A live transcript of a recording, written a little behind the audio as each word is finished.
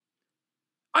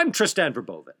I'm Tristan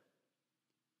Verboven.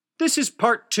 This is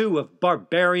part 2 of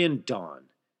Barbarian Dawn.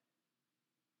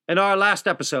 In our last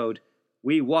episode,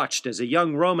 we watched as a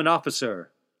young Roman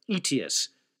officer, Aetius,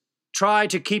 try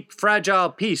to keep fragile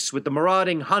peace with the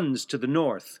marauding Huns to the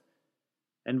north.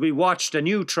 And we watched a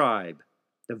new tribe,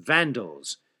 the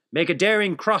Vandals, make a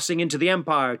daring crossing into the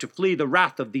empire to flee the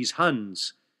wrath of these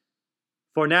Huns.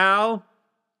 For now,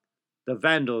 the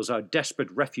Vandals are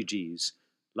desperate refugees,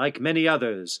 like many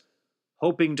others,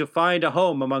 hoping to find a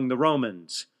home among the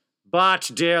Romans.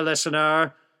 But, dear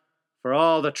listener, for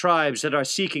all the tribes that are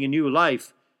seeking a new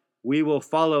life, we will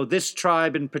follow this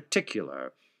tribe in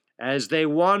particular as they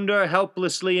wander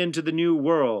helplessly into the new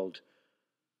world,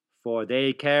 for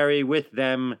they carry with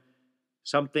them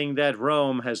something that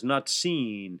Rome has not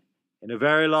seen in a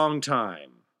very long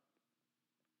time.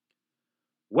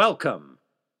 Welcome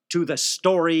to the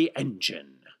Story Engine.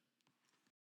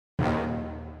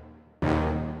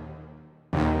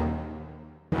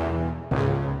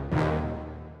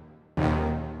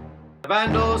 The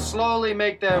Vandals slowly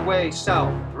make their way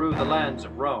south through the lands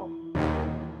of Rome.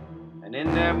 And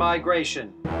in their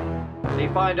migration, they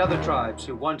find other tribes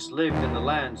who once lived in the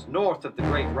lands north of the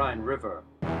Great Rhine River,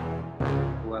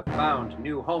 who have found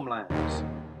new homelands.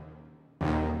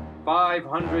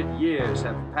 500 years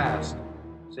have passed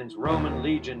since Roman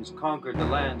legions conquered the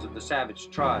lands of the savage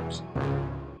tribes,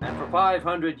 and for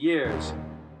 500 years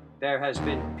there has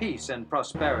been peace and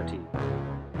prosperity.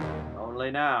 Only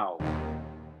now,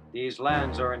 these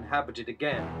lands are inhabited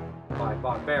again by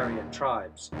barbarian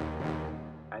tribes,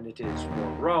 and it is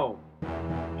for Rome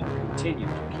to continue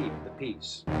to keep the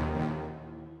peace.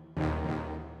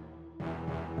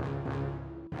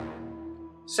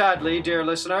 Sadly, dear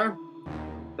listener,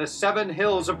 the 7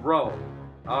 hills of Rome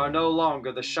are no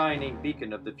longer the shining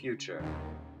beacon of the future,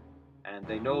 and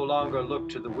they no longer look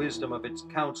to the wisdom of its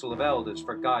council of elders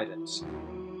for guidance.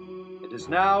 It is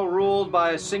now ruled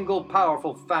by a single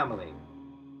powerful family,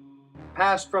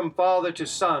 passed from father to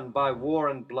son by war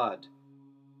and blood,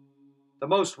 the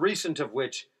most recent of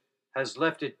which has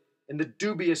left it in the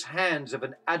dubious hands of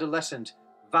an adolescent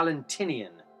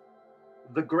Valentinian,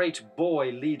 the great boy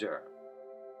leader.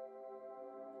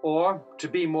 Or, to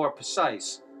be more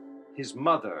precise, his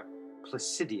mother,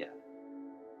 Placidia.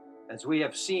 As we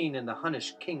have seen in the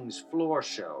Hunnish king's floor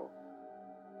show,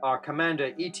 our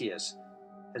commander Aetius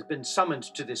has been summoned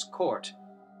to this court,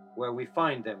 where we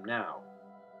find them now.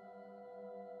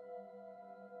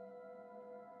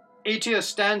 Aetius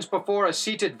stands before a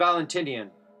seated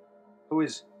Valentinian, who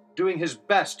is doing his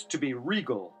best to be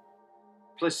regal.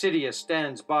 Placidia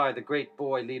stands by the great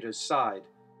boy leader's side,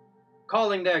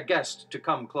 calling their guest to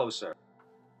come closer.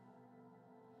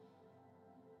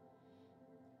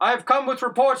 "I have come with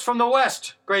reports from the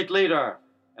west, great leader,"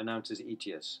 announces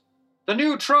Aetius. "The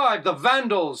new tribe, the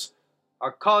Vandals,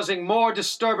 are causing more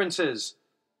disturbances.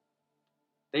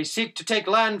 They seek to take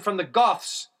land from the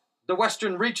Goths, the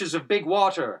western reaches of Big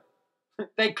Water.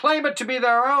 They claim it to be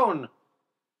their own.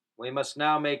 We must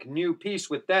now make new peace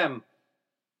with them,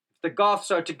 if the Goths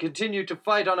are to continue to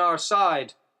fight on our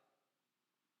side."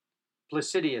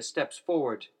 Placidia steps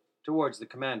forward towards the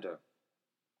commander.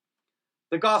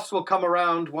 "The Goths will come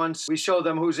around once we show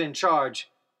them who's in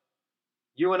charge.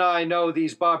 You and I know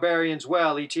these barbarians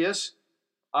well, Aetius.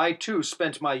 I too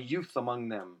spent my youth among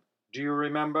them. Do you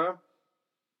remember?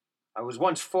 I was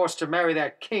once forced to marry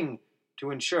their king to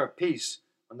ensure peace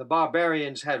when the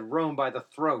barbarians had Rome by the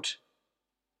throat.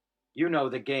 You know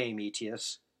the game,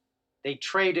 Aetius. They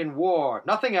trade in war,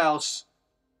 nothing else."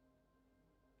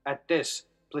 At this,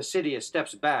 Placidia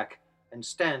steps back and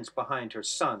stands behind her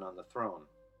son on the throne.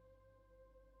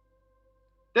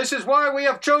 "This is why we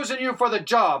have chosen you for the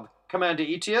job, Commander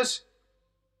Aetius.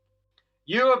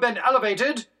 You have been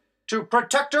elevated to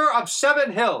Protector of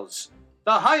 7 Hills,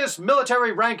 the highest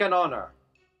military rank and honor.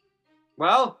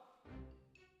 Well,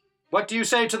 what do you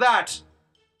say to that?"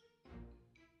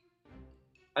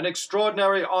 "An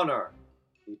extraordinary honor,"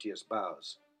 Aetius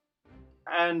bows,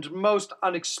 "and most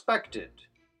unexpected.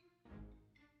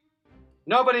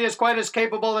 Nobody is quite as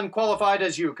capable and qualified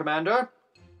as you, Commander.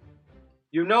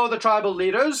 You know the tribal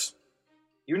leaders.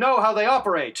 You know how they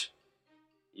operate.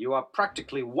 You are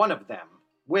practically one of them,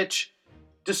 which,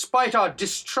 despite our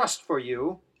distrust for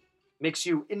you, makes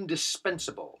you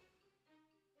indispensable.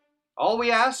 All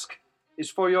we ask is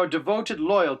for your devoted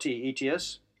loyalty,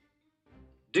 Aetius.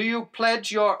 Do you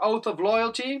pledge your oath of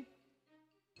loyalty?"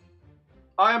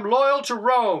 "I am loyal to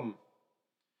Rome."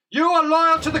 "You are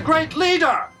loyal to the great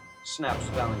leader," snaps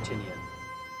Valentinian.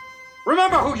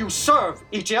 "Remember who you serve,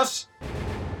 Aetius.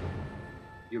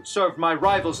 You've served my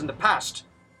rivals in the past,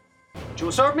 but you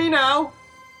will serve me now.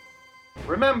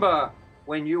 Remember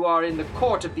when you are in the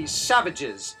court of these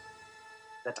savages,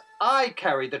 that I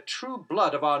carry the true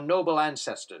blood of our noble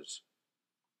ancestors.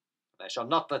 I shall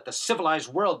not let the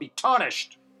civilized world be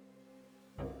tarnished.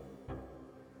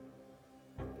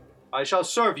 I shall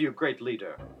serve you, great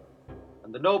leader,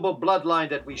 and the noble bloodline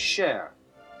that we share,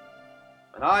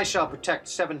 and I shall protect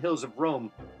 7 hills of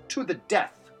Rome to the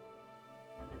death.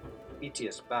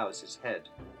 Aetius bows his head.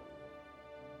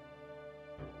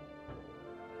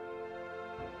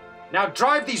 Now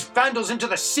drive these Vandals into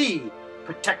the sea,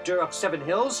 protector of 7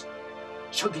 hills.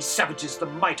 Show these savages the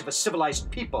might of a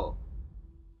civilized people.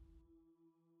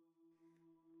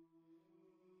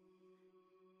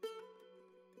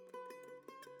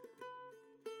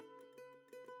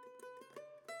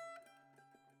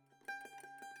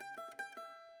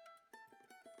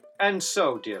 And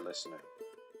so, dear listener,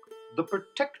 the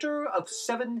protector of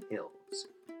 7 hills,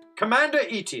 Commander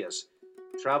Aetius,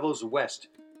 travels west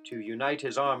to unite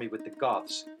his army with the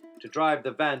Goths to drive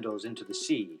the Vandals into the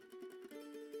sea.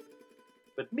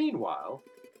 But meanwhile,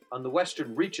 on the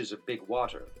western reaches of Big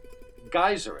Water,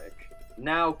 Gaiseric,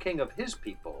 now king of his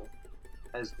people,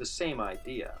 has the same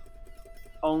idea.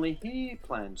 Only he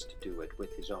plans to do it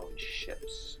with his own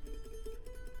ships.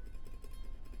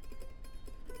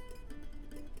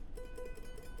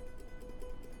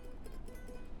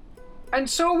 And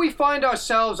so we find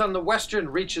ourselves on the western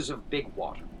reaches of Big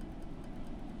Water.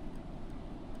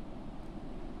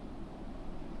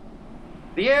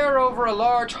 The air over a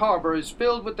large harbor is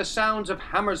filled with the sounds of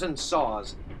hammers and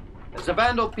saws, as the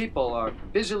Vandal people are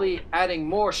busily adding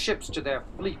more ships to their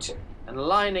fleet and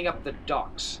lining up the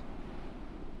docks.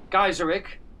 Gaiseric,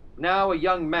 now a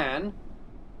young man,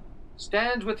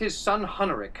 stands with his son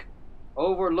Hunneric,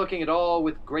 overlooking it all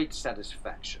with great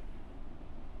satisfaction.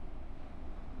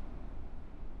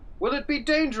 "Will it be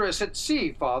dangerous at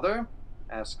sea, father?"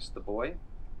 asks the boy.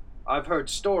 "I've heard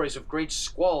stories of great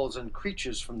squalls and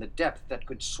creatures from the depth that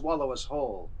could swallow us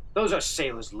whole." "Those are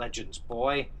sailors' legends,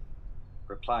 boy,"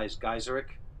 replies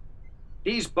Gaiseric.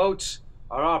 "These boats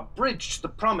are our bridge to the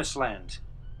promised land,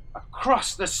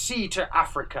 across the sea to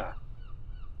Africa.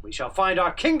 We shall find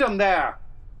our kingdom there."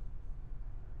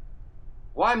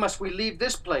 "Why must we leave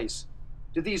this place?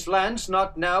 Do these lands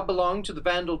not now belong to the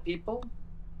Vandal people?"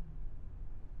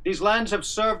 "These lands have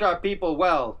served our people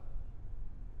well,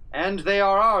 and they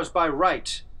are ours by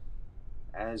right,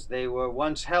 as they were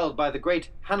once held by the great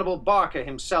Hannibal Barca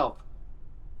himself.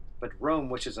 But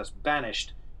Rome wishes us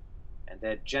banished, and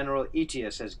their general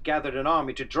Aetius has gathered an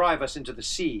army to drive us into the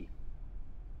sea.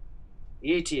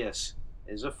 Aetius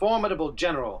is a formidable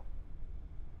general.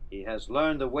 He has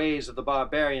learned the ways of the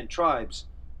barbarian tribes,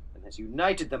 and has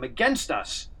united them against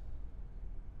us."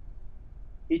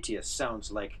 "Aetius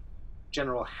sounds like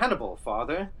General Hannibal,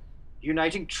 father,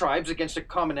 uniting tribes against a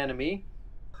common enemy."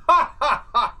 "Ha ha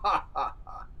ha ha ha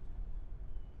ha!"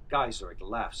 Gaiseric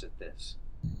laughs at this.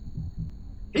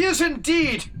 "He is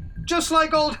indeed just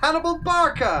like old Hannibal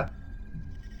Barca!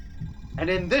 And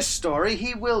in this story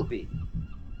he will be.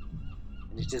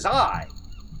 And it is I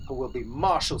who will be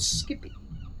Marshal Skippy.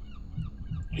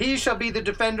 He shall be the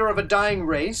defender of a dying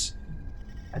race,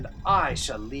 and I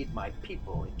shall lead my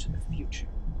people into the future."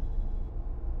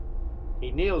 He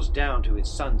kneels down to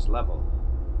his son's level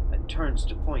and turns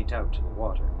to point out to the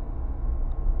water.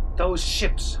 "Those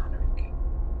ships, Hunneric,"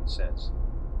 he says.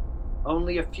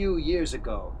 "Only a few years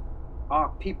ago, our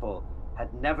people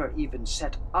had never even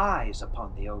set eyes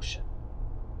upon the ocean.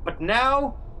 But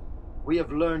now, we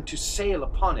have learned to sail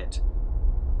upon it.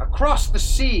 Across the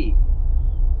sea,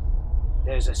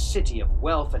 there's a city of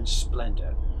wealth and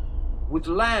splendor, with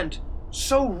land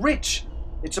so rich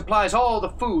it supplies all the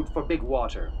food for Big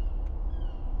Water.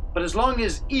 But as long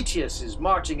as Aetius is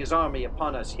marching his army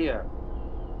upon us here,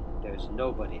 there's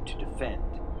nobody to defend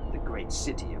the great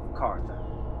city of Cartha.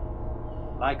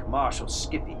 Like Marshal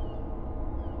Skippy,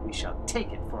 we shall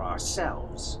take it for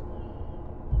ourselves."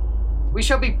 "We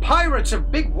shall be pirates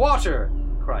of Big Water,"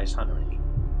 cries Hunneric.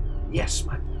 "Yes,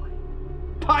 my boy,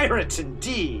 pirates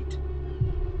indeed."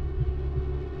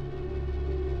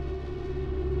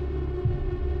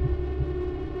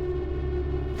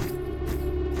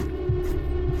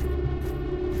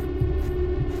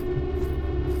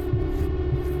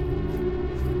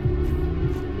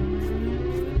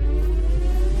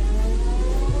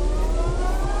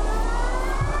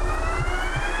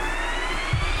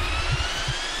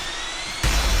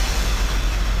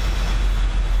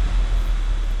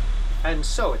 And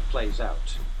so it plays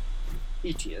out.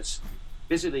 Aetius,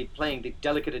 busily playing the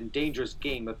delicate and dangerous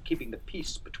game of keeping the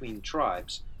peace between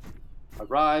tribes,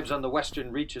 arrives on the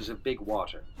western reaches of Big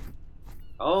Water,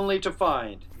 only to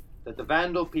find that the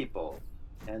Vandal people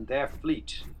and their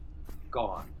fleet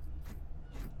gone.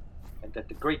 and that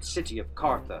the great city of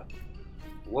Cartha,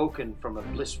 woken from a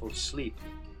blissful sleep,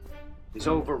 is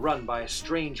overrun by a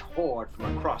strange horde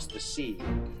from across the sea.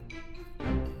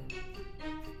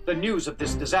 The news of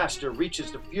this disaster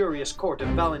reaches the furious court of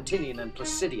Valentinian and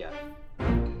Placidia,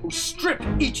 who strip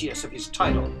Aetius of his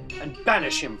title and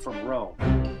banish him from Rome.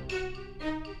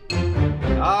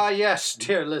 Ah, yes,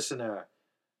 dear listener,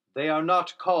 they are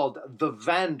not called the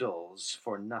Vandals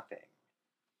for nothing.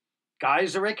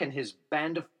 Gaiseric and his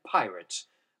band of pirates,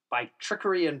 by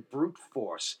trickery and brute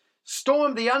force,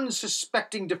 stormed the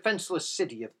unsuspecting defenseless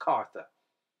city of Cartha,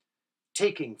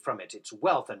 taking from it its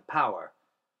wealth and power.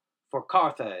 For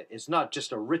Cartha is not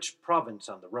just a rich province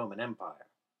on the Roman Empire.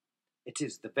 It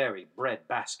is the very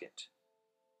breadbasket.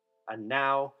 And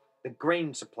now, the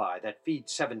grain supply that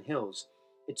feeds Seven Hills,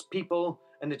 its people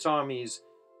and its armies,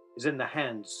 is in the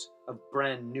hands of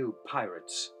brand new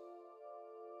pirates,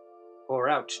 who are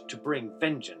out to bring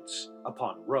vengeance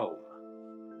upon Rome.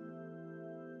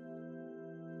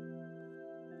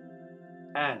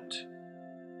 And,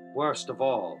 worst of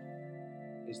all,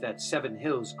 is that Seven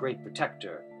Hills' great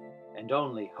protector and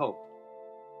only hope,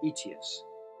 Aetius,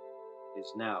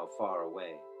 is now far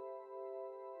away.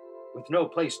 With no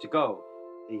place to go,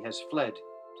 he has fled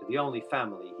to the only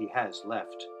family he has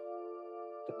left,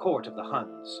 the court of the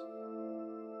Huns.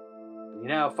 And he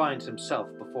now finds himself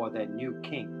before their new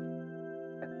king,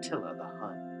 Attila the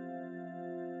Hun.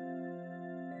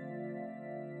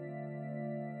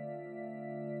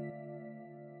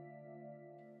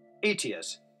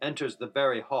 Aetius enters the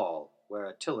very hall where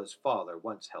Attila's father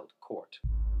once held court.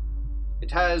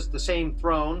 It has the same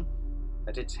throne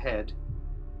at its head,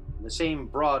 and the same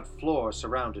broad floor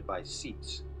surrounded by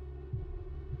seats.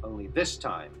 Only this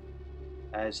time,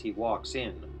 as he walks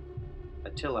in,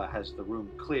 Attila has the room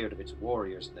cleared of its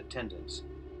warriors and attendants,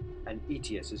 and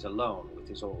Aetius is alone with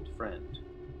his old friend.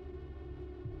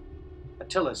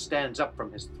 Attila stands up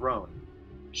from his throne,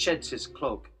 sheds his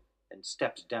cloak, and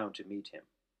steps down to meet him.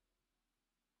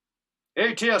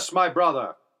 Aetius, my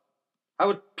brother,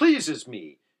 how it pleases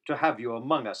me to have you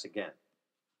among us again.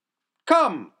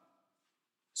 Come,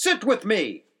 sit with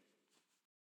me.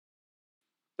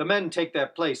 The men take their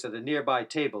place at a nearby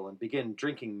table and begin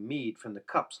drinking mead from the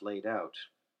cups laid out.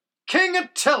 King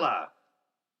Attila,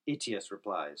 Aetius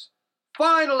replies,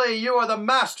 finally you are the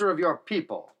master of your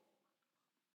people.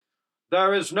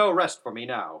 There is no rest for me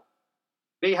now.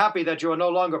 Be happy that you are no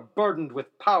longer burdened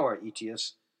with power,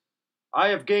 Aetius. I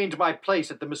have gained my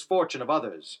place at the misfortune of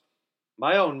others.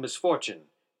 My own misfortune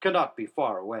cannot be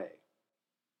far away.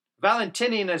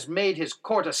 Valentinian has made his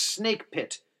court a snake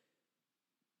pit,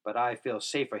 but I feel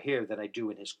safer here than I do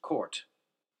in his court.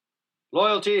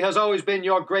 Loyalty has always been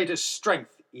your greatest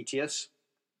strength, Aetius.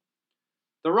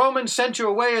 The Romans sent you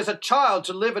away as a child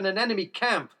to live in an enemy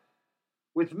camp,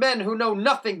 with men who know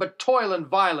nothing but toil and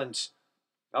violence,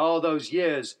 all those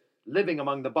years living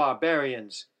among the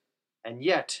barbarians, and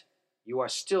yet you are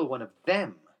still one of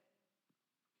them.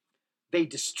 They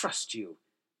distrust you,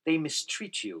 they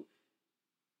mistreat you,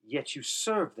 yet you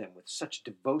serve them with such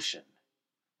devotion.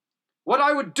 What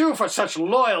I would do for such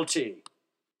loyalty!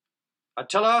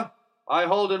 Attila, I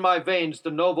hold in my veins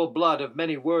the noble blood of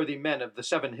many worthy men of the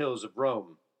Seven Hills of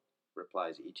Rome,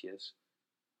 replies Aetius.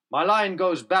 My line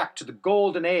goes back to the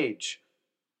Golden Age.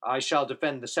 I shall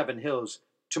defend the Seven Hills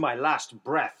to my last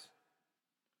breath.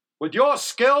 With your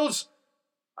skills,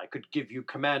 I could give you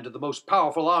command of the most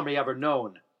powerful army ever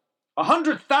known.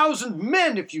 100,000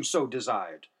 men, if you so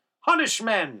desired. Hunnish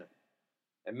men!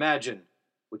 Imagine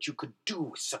what you could do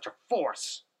with such a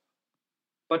force.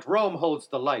 But Rome holds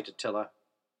the light, Attila.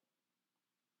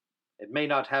 It may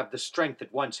not have the strength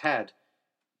it once had,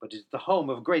 but it is the home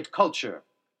of great culture,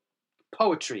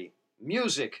 poetry,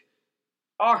 music,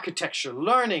 architecture,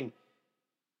 learning.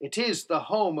 It is the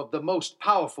home of the most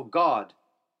powerful god.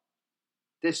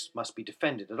 This must be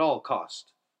defended at all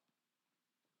cost.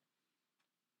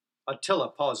 Attila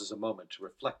pauses a moment to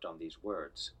reflect on these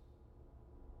words.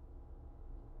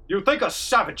 You think us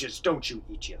savages, don't you,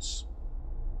 Aetius?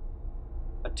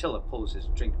 Attila pulls his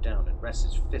drink down and rests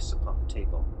his fists upon the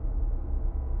table.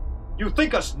 You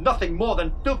think us nothing more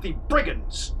than filthy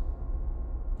brigands,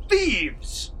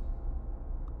 thieves,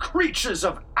 creatures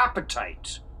of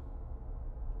appetite,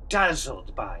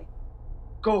 dazzled by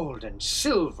gold and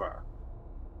silver,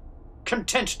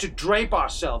 content to drape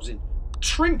ourselves in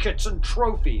trinkets and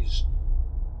trophies.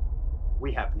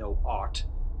 We have no art,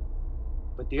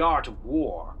 but the art of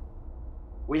war.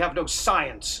 We have no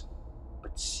science,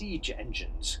 but siege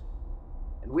engines.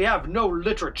 And we have no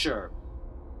literature,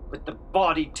 but the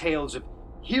bawdy tales of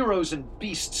heroes and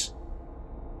beasts.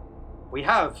 We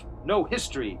have no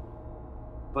history,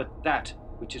 but that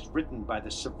which is written by the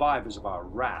survivors of our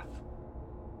wrath.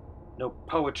 No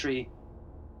poetry,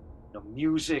 no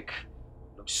music,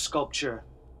 no sculpture,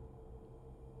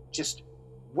 just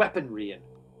weaponry and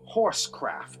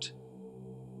horsecraft.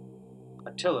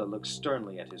 Attila looks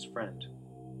sternly at his friend.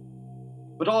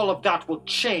 But all of that will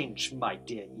change, my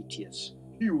dear Aetius.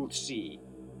 You will see.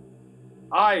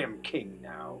 I am king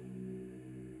now.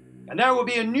 And there will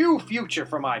be a new future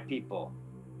for my people.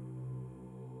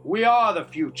 We are the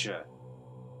future.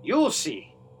 You'll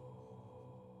see.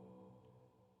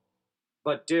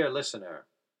 But, dear listener,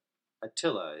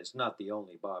 Attila is not the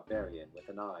only barbarian with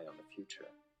an eye on the future.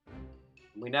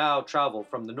 We now travel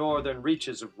from the northern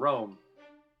reaches of Rome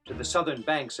to the southern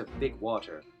banks of Big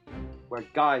Water, where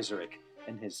Gaiseric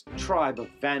and his tribe of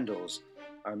Vandals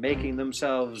are making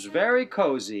themselves very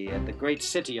cozy at the great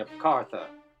city of Cartha.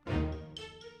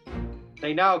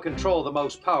 They now control the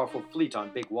most powerful fleet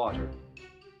on Big Water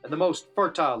and the most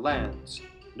fertile lands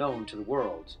known to the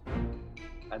world,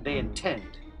 and they intend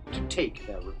to take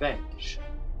their revenge.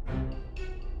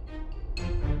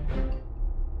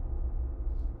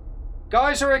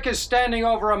 Gaiseric is standing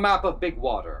over a map of Big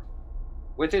Water,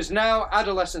 with his now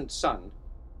adolescent son,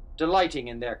 delighting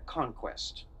in their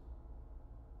conquest.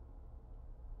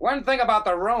 One thing about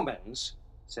the Romans,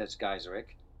 says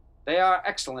Gaiseric, they are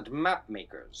excellent map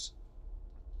makers.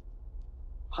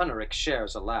 Hunneric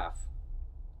shares a laugh.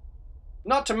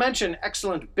 Not to mention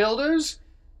excellent builders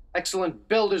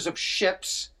of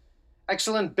ships,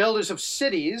 excellent builders of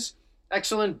cities,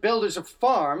 excellent builders of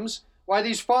farms. Why,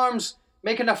 these farms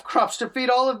make enough crops to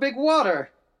feed all of Big Water.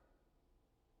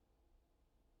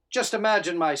 Just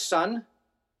imagine, my son,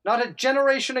 not a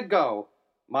generation ago,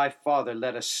 my father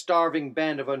led a starving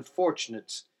band of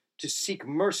unfortunates to seek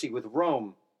mercy with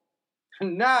Rome.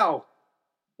 And now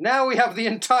we have the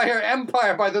entire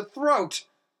empire by the throat.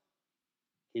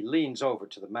 He leans over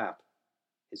to the map,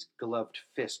 his gloved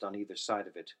fist on either side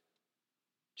of it.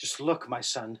 Just look, my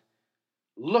son.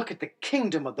 Look at the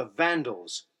kingdom of the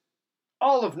Vandals.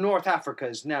 All of North Africa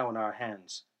is now in our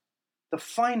hands. The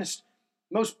finest,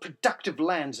 most productive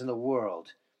lands in the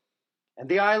world. And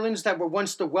the islands that were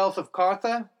once the wealth of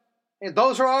Cartha,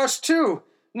 those are ours too.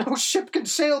 No ship can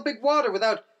sail Big Water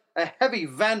without a heavy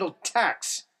Vandal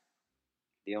tax.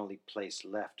 The only place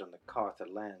left on the Cartha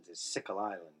lands is Sickle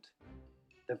Island,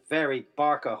 the very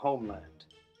Barca homeland.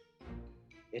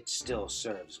 It still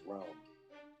serves Rome.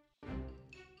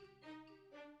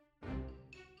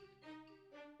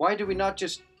 Why do we not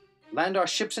just land our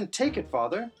ships and take it,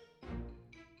 Father?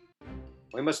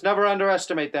 We must never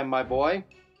underestimate them, my boy.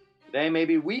 They may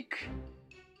be weak,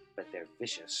 but they're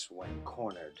vicious when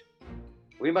cornered.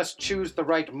 We must choose the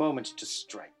right moment to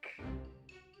strike.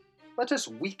 Let us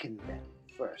weaken them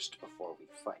first before we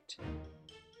fight.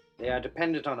 They are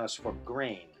dependent on us for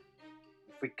grain.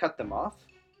 If we cut them off,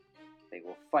 they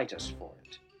will fight us for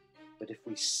it. But if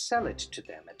we sell it to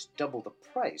them at double the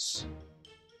price,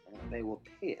 they will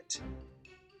pay it.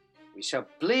 We shall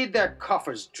bleed their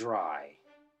coffers dry.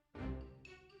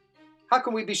 How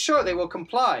can we be sure they will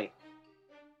comply?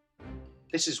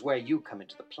 This is where you come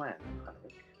into the plan,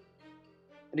 Hunneric.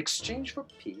 In exchange for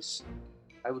peace,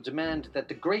 I will demand that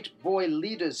the great boy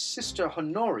leader's sister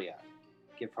Honoria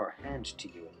give her hand to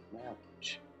you in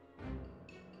marriage.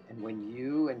 And when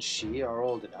you and she are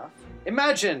old enough,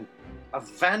 imagine a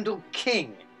Vandal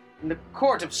king in the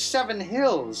court of 7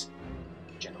 Hills.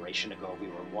 A generation ago we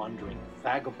were wandering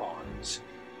vagabonds.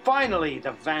 Finally,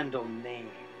 the Vandal name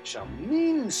shall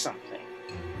mean something.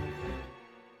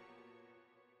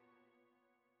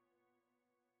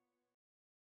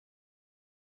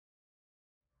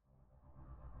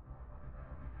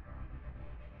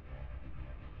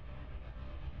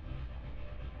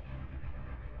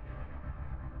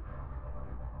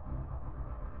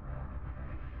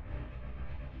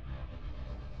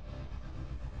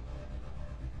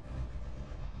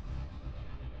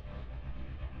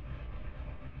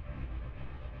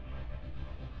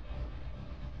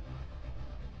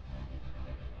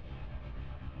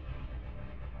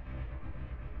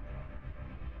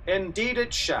 Indeed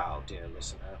it shall, dear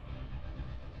listener.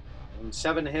 In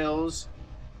 7 Hills,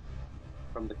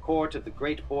 from the court of the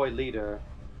great boy leader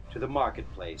to the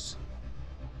marketplace,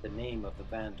 the name of the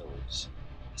Vandals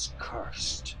is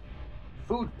cursed.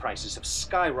 Food prices have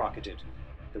skyrocketed.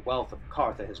 The wealth of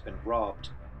Cartha has been robbed,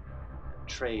 and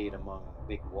trade among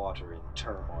Big Water in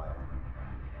turmoil.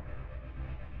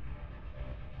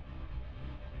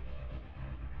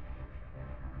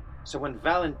 So when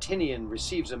Valentinian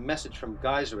receives a message from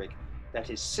Gaiseric that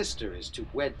his sister is to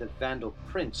wed the Vandal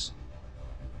prince,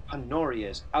 Honoria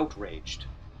is outraged.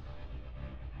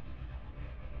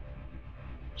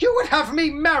 You would have me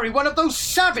marry one of those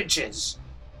savages!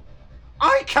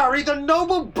 I carry the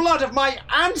noble blood of my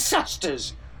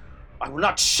ancestors. I will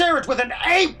not share it with an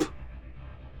ape!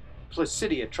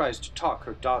 Placidia tries to talk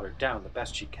her daughter down the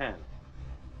best she can.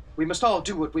 We must all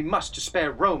do what we must to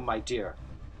spare Rome, my dear.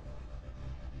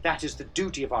 That is the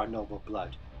duty of our noble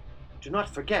blood. Do not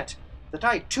forget that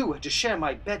I too had to share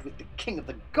my bed with the king of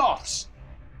the Goths,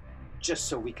 just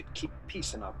so we could keep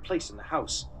peace in our place in the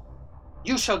house.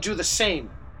 You shall do the same.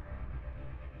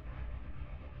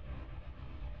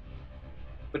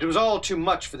 But it was all too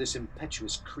much for this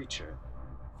impetuous creature,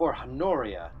 for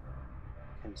Honoria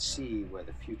can see where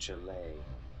the future lay,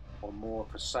 or more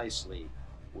precisely,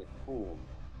 with whom.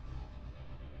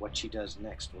 What she does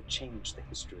next will change the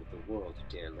history of the world,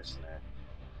 dear listener.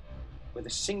 With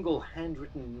a single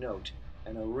handwritten note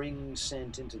and a ring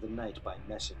sent into the night by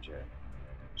messenger,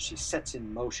 she sets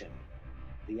in motion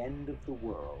the end of the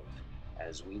world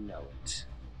as we know it.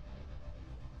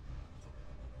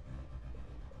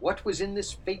 What was in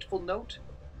this fateful note?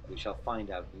 We shall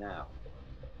find out now.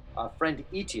 Our friend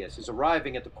Aetius is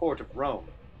arriving at the court of Rome.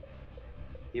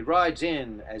 He rides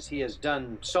in, as he has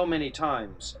done so many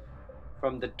times,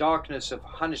 from the darkness of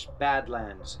Hunnish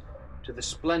badlands to the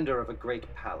splendor of a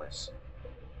great palace.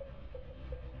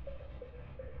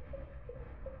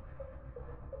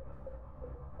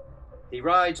 He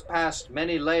rides past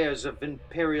many layers of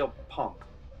imperial pomp,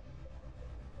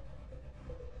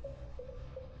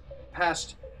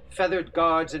 past feathered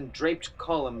guards and draped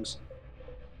columns,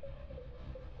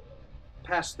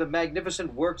 past the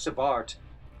magnificent works of art,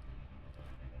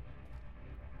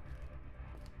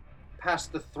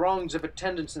 past the throngs of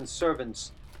attendants and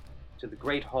servants, to the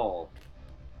great hall,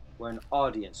 where an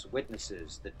audience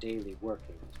witnesses the daily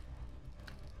workings.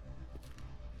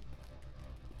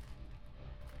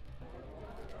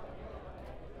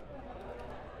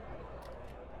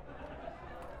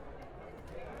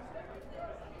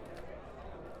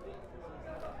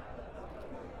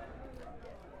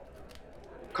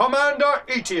 Commander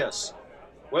Aetius,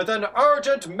 with an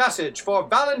urgent message for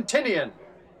Valentinian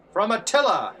from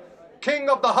Attila, King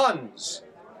of the Huns.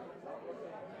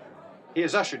 He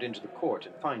is ushered into the court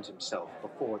and finds himself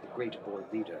before the great boy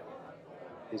leader,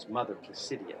 his mother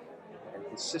Placidia, and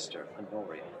his sister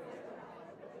Honoria.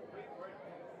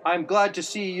 I'm glad to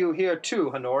see you here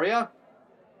too, Honoria.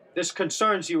 This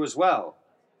concerns you as well.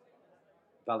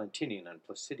 Valentinian and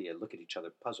Placidia look at each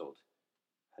other puzzled.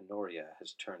 Honoria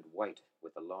has turned white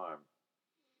with alarm.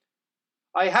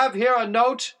 I have here a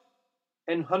note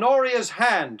in Honoria's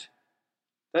hand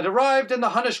that arrived in the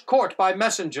Hunnish court by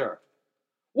messenger.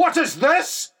 What is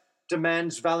this?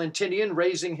 Demands Valentinian,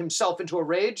 raising himself into a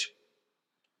rage.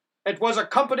 It was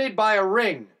accompanied by a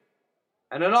ring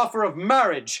and an offer of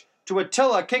marriage to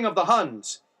Attila, king of the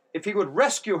Huns, if he would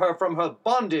rescue her from her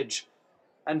bondage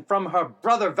and from her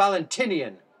brother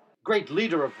Valentinian, great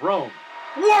leader of Rome.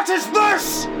 What is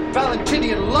this?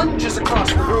 Valentinian lunges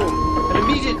across the room and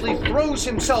immediately throws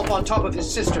himself on top of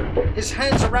his sister, his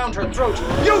hands around her throat.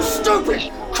 You stupid,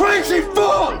 crazy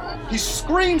fool! He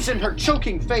screams in her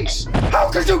choking face. How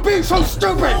could you be so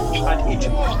stupid? At each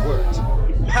of his words,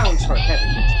 he pounds her head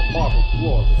against the marble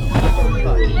floor with a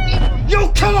rhythmic thud. You'll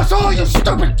kill us all, you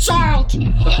stupid child!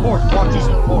 The court watches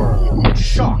in horror, in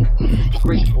shock. The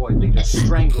great boy leader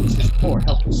strangles his poor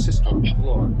helpless sister on the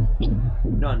floor.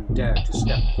 None dare to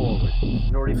step forward,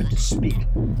 nor even to speak,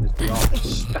 as the awful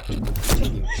spectacle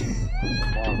continues.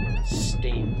 The marble is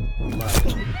stained with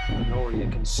blood. Honoria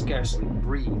can scarcely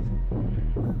breathe.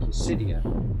 Placidia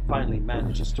finally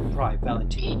manages to pry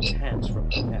Valentinian's hands from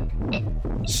her neck.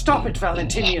 Stop it,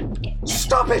 Valentinian!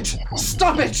 Stop it!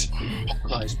 Stop it!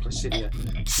 Cries Placidia.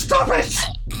 Stop it!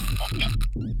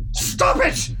 Stop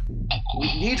it!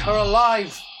 We need her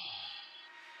alive!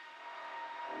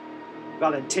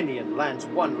 Valentinian lands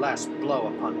one last blow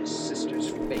upon his sister's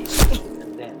face,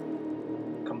 and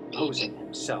then, composing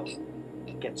himself,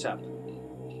 gets up.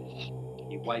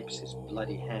 He wipes his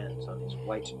bloody hands on his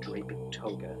white draping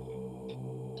toga,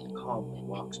 and calmly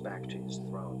walks back to his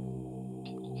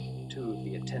throne. Two of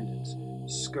the attendants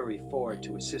scurry forward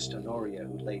to assist Honoria,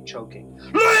 who lay choking.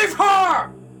 Leave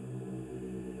her!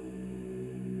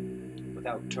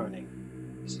 Without turning,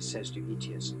 he says to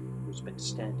Aetius, who's been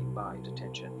standing by at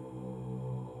attention.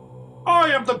 I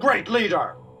am the great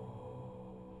leader!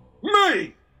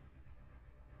 Me!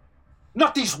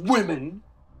 Not these women!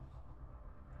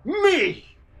 Me!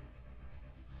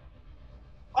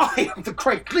 I am the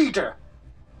great leader!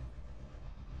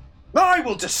 I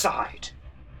will decide!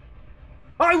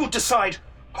 I will decide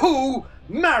who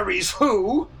marries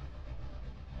who,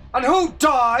 and who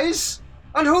dies,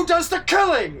 and who does the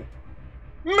killing!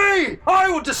 Me! I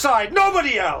will decide,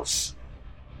 nobody else!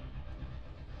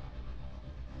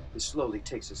 He slowly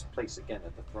takes his place again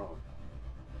at the throne,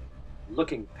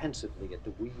 looking pensively at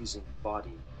the wheezing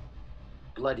body,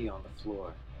 bloody on the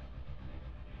floor.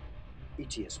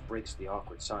 Aetius breaks the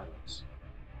awkward silence.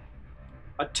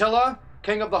 Attila,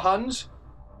 king of the Huns,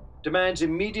 demands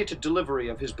immediate delivery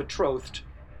of his betrothed,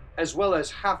 as well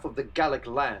as half of the Gallic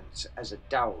lands as a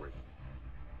dowry.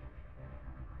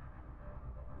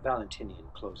 Valentinian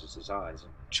closes his eyes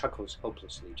and chuckles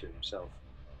hopelessly to himself.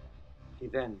 He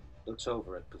then looks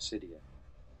over at Placidia.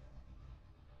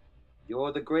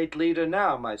 You're the great leader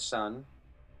now, my son.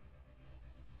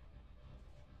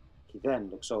 He then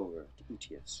looks over at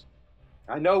Aetius.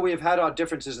 I know we have had our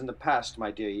differences in the past, my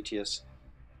dear Aetius,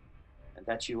 and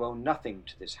that you owe nothing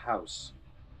to this house.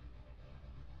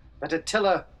 But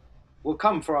Attila will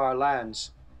come for our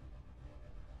lands.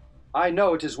 I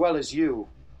know it as well as you,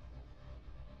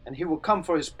 and he will come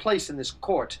for his place in this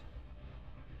court.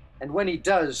 And when he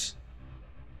does,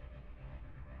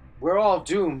 we're all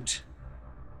doomed.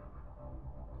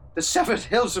 The 7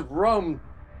 hills of Rome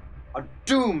are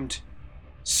doomed.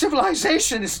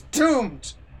 Civilization is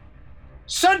doomed.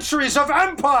 Centuries of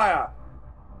empire!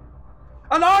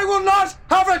 And I will not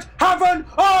have it happen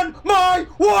on my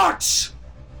watch!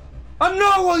 And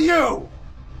nor will you!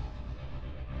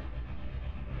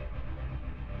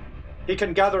 He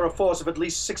can gather a force of at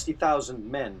least 60,000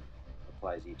 men,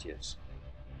 replies Aetius.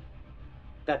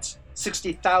 That's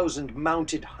 60,000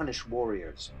 mounted Hunnish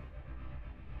warriors,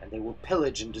 and they will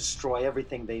pillage and destroy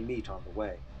everything they meet on the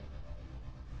way.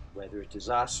 Whether it is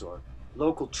us or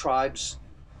local tribes,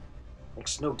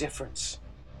 makes no difference.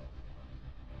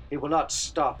 He will not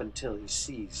stop until he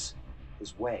sees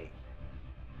his way.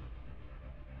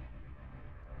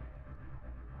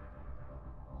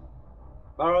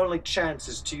 Our only chance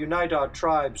is to unite our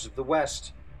tribes of the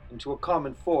West into a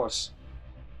common force.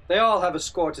 They all have a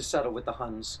score to settle with the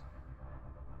Huns.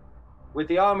 With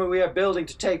the army we are building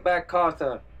to take back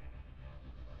Cartha,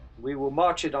 we will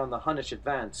march it on the Hunnish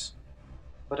advance.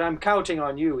 But I'm counting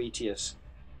on you, Aetius,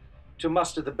 to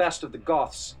muster the best of the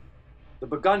Goths, the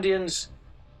Burgundians,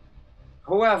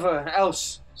 whoever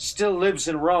else still lives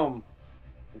in Rome,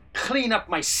 and clean up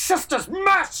my sister's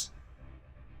mess!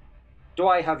 Do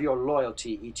I have your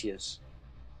loyalty, Aetius?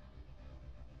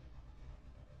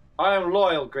 I am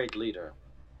loyal, great leader,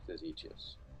 says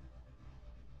Aetius.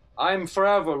 I am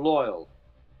forever loyal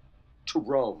to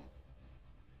Rome.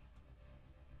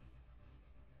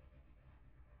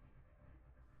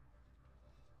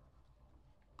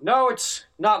 No, it's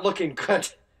not looking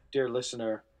good, dear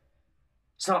listener.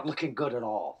 It's not looking good at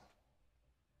all.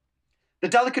 The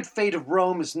delicate fate of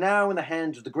Rome is now in the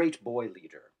hands of the great boy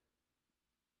leader,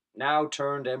 now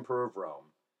turned Emperor of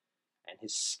Rome, and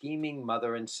his scheming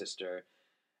mother and sister,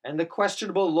 and the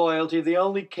questionable loyalty of the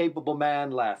only capable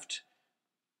man left.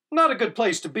 Not a good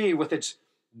place to be with its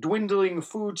dwindling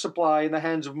food supply in the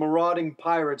hands of marauding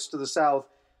pirates to the south,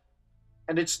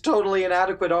 and its totally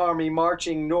inadequate army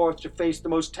marching north to face the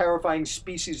most terrifying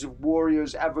species of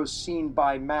warriors ever seen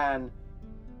by man,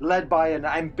 led by an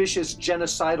ambitious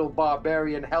genocidal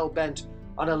barbarian hell-bent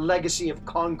on a legacy of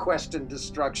conquest and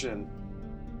destruction.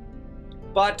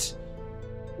 But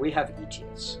we have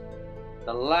Aetius,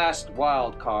 the last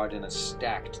wild card in a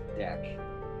stacked deck,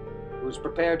 who's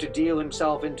prepared to deal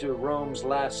himself into Rome's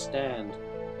last stand,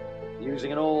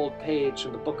 using an old page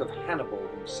from the book of Hannibal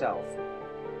himself.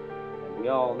 We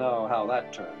all know how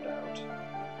that turned out.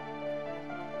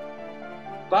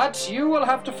 But you will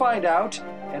have to find out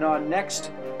in our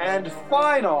next and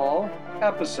final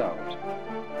episode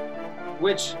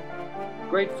which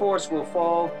great force will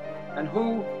fall and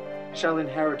who shall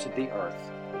inherit the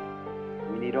earth.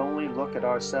 We need only look at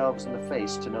ourselves in the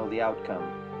face to know the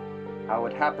outcome. How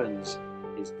it happens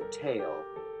is the tale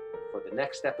for the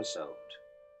next episode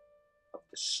of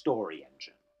the Story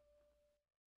Engine.